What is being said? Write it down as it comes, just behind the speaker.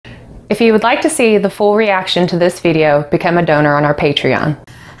If you would like to see the full reaction to this video, become a donor on our Patreon.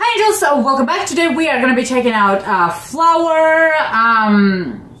 Hi Angels, so welcome back. Today we are going to be checking out Flower.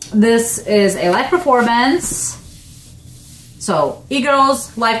 This is a live performance. So,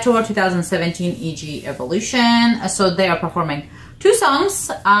 E-Girls Live Tour 2017 EG Evolution. So they are performing two songs.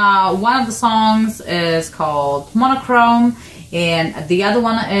 One of the songs is called Monochrome, and the other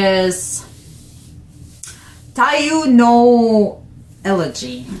one is Tai you no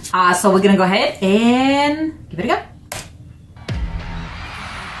Elegy. So we're gonna go ahead and give it a go.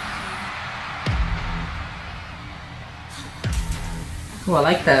 Oh, I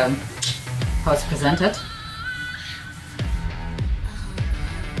like how it's presented.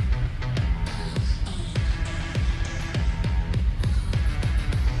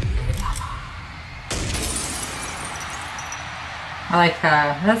 I like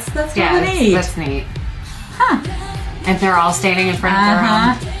that's really neat. That's neat. Huh. And they're all standing in front of their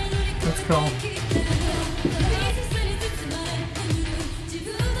own. That's cool.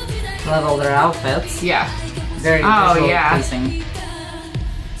 Love all their outfits. Yeah. Very pleasing.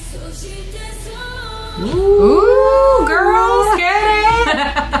 Ooh, girls, get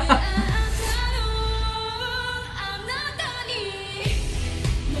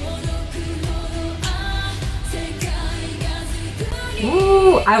it!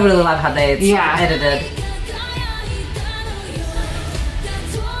 Ooh, I really love how they edited.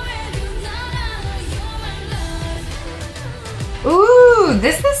 Ooh,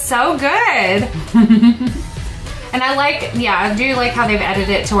 this is so good. And I like, I do like how they've edited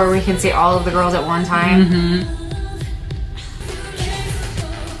it to where we can see all of the girls at one time.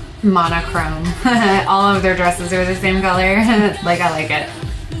 Monochrome. All of their dresses are the same color. Like, I like it.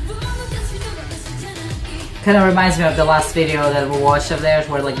 Kind of reminds me of the last video that we watched of theirs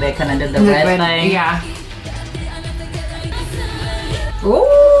where like they kind of did the red thing. Yeah.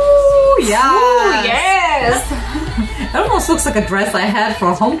 Ooh, yes. Ooh, yes. It almost looks like a dress I had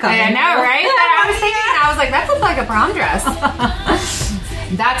for homecoming. I know, right? I was thinking, I was like, that looks like a prom dress.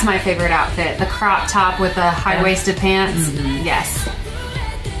 That's my favorite outfit. The crop top with the high-waisted pants. Yes.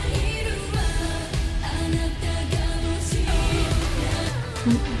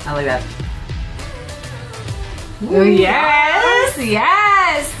 I like that. Ooh, yes,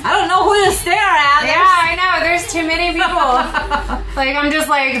 yes. I don't know who to stare at. Yeah, I know. There's too many people. Like, I'm just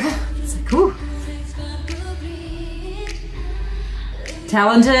like, it's like, ooh.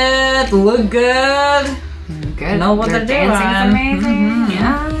 Talented, look good. Good. Know what they're doing. Dancing's amazing.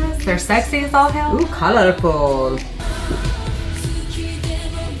 Yes, they're sexy as all hell. Ooh, colorful.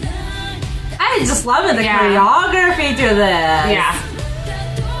 I just love it. The choreography to this. Yeah.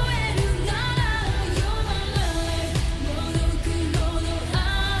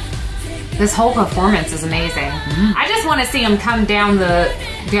 This whole performance is amazing. I just want to see him come down the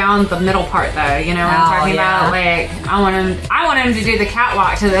middle part, though. You know what I'm talking about? Like, I want him to do the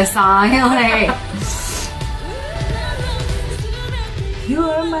catwalk to this song. Like,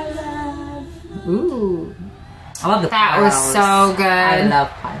 you're my love. Ooh, I love the that pyros. was so good. I love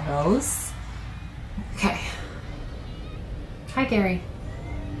pyros. Okay. Hi, Gary.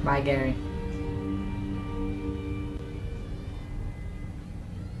 Bye, Gary.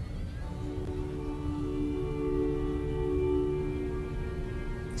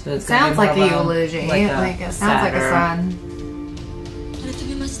 So it sounds like a eulogy. Like it sounds like a son.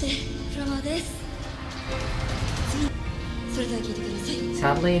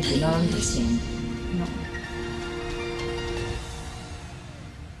 Sadly, I do not understand. No.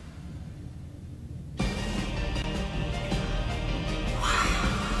 Wow.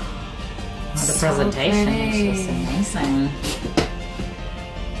 The presentation is just amazing.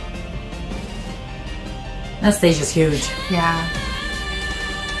 That stage is huge. Yeah.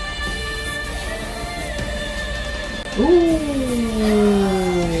 Ooh!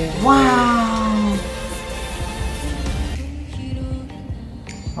 Wow!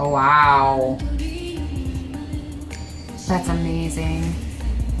 Oh, wow. That's amazing.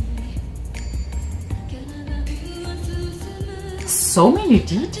 So many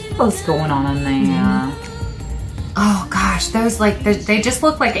details going on in there. Oh gosh, those like, they just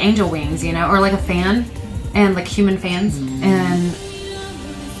look like angel wings, you know, or like a fan, and like human fans, and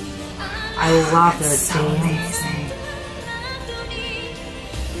I love their so amazing.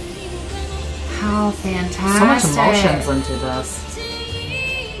 How fantastic. So much emotions into this.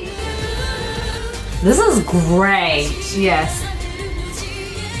 This is great. Yes.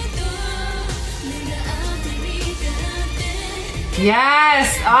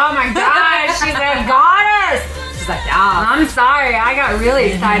 Yes. Oh my gosh, she's a goddess. She's like, ah. I'm sorry, I got really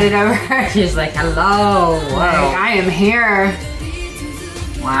excited over her. She's like, hello. Like, I am here.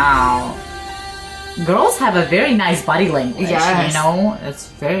 Wow. Girls have a very nice body language, Yes. you know? It's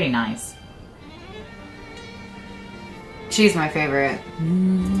very nice. She's my favorite.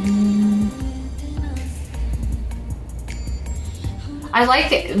 I like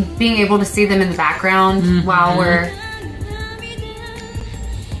being able to see them in the background while we're...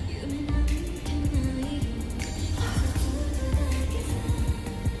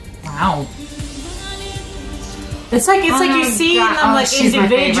 Wow. It's like you see them like she's my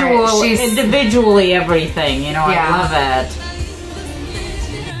favorite. individually everything, you know, Yeah. I love it.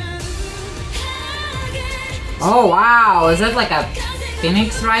 Oh wow, is that like a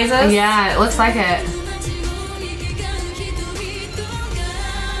Phoenix Rises? Yeah, it looks like it.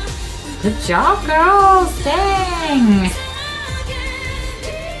 Good job, girls! Dang!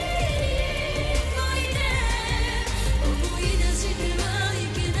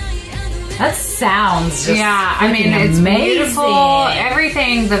 That sounds just I mean, it's amazing. beautiful.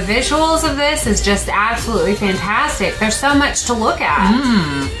 Everything, the visuals of this is just absolutely fantastic. There's so much to look at.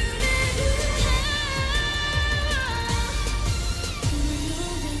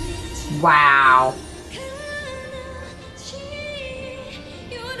 Wow.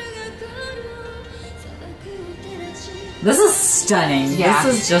 This is stunning. Yeah.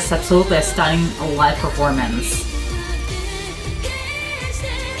 This is just absolutely a stunning live performance.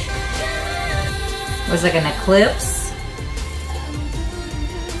 It was like an eclipse.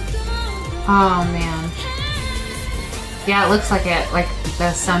 Oh man. Yeah, it looks like it, like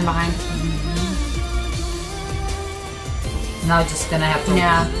the sun behind. Now just gonna have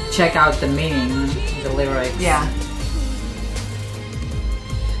to check out the meaning, the lyrics. Yeah.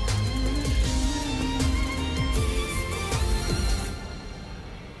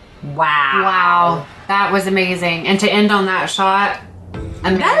 Wow. Wow. That was amazing. And to end on that shot,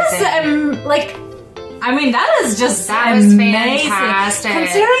 amazing. That is like, I mean, that is just That was amazing. fantastic.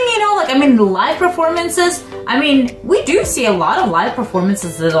 Considering, you know, like, I mean, live performances, I mean, we do see a lot of live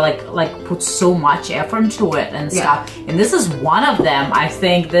performances that like put so much effort into it and stuff. And this is one of them. I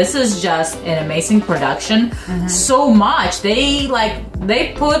think this is just an amazing production. So much.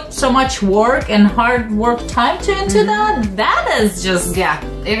 They put so much work and hard work time into that. That is just... Yeah,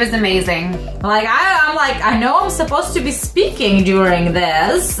 it was amazing. Like, I'm like, I know I'm supposed to be speaking during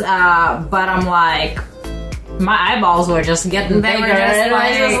this, but I'm like, my eyeballs were just getting bigger. And I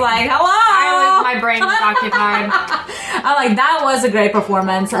was just like, hello! My brain was occupied. I'm like, that was a great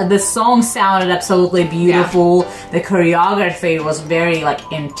performance. The song sounded absolutely beautiful. The choreography was very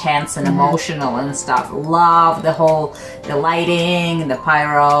like intense and emotional and stuff. Love the lighting, the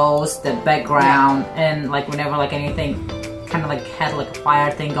pyros, the background, and like whenever like anything kind of like had like a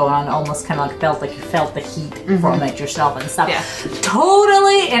fire thing going on, almost kind of like felt like you felt the heat from it yourself and stuff. Yeah.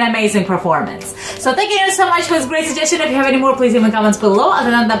 Totally an amazing performance. So thank you so much for this great suggestion. If you have any more, please leave in the comments below.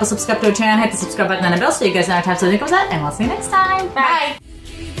 Other than that, subscribe to our channel, hit the subscribe button and the bell so you guys know every time something comes out, and we'll see you next time. Bye.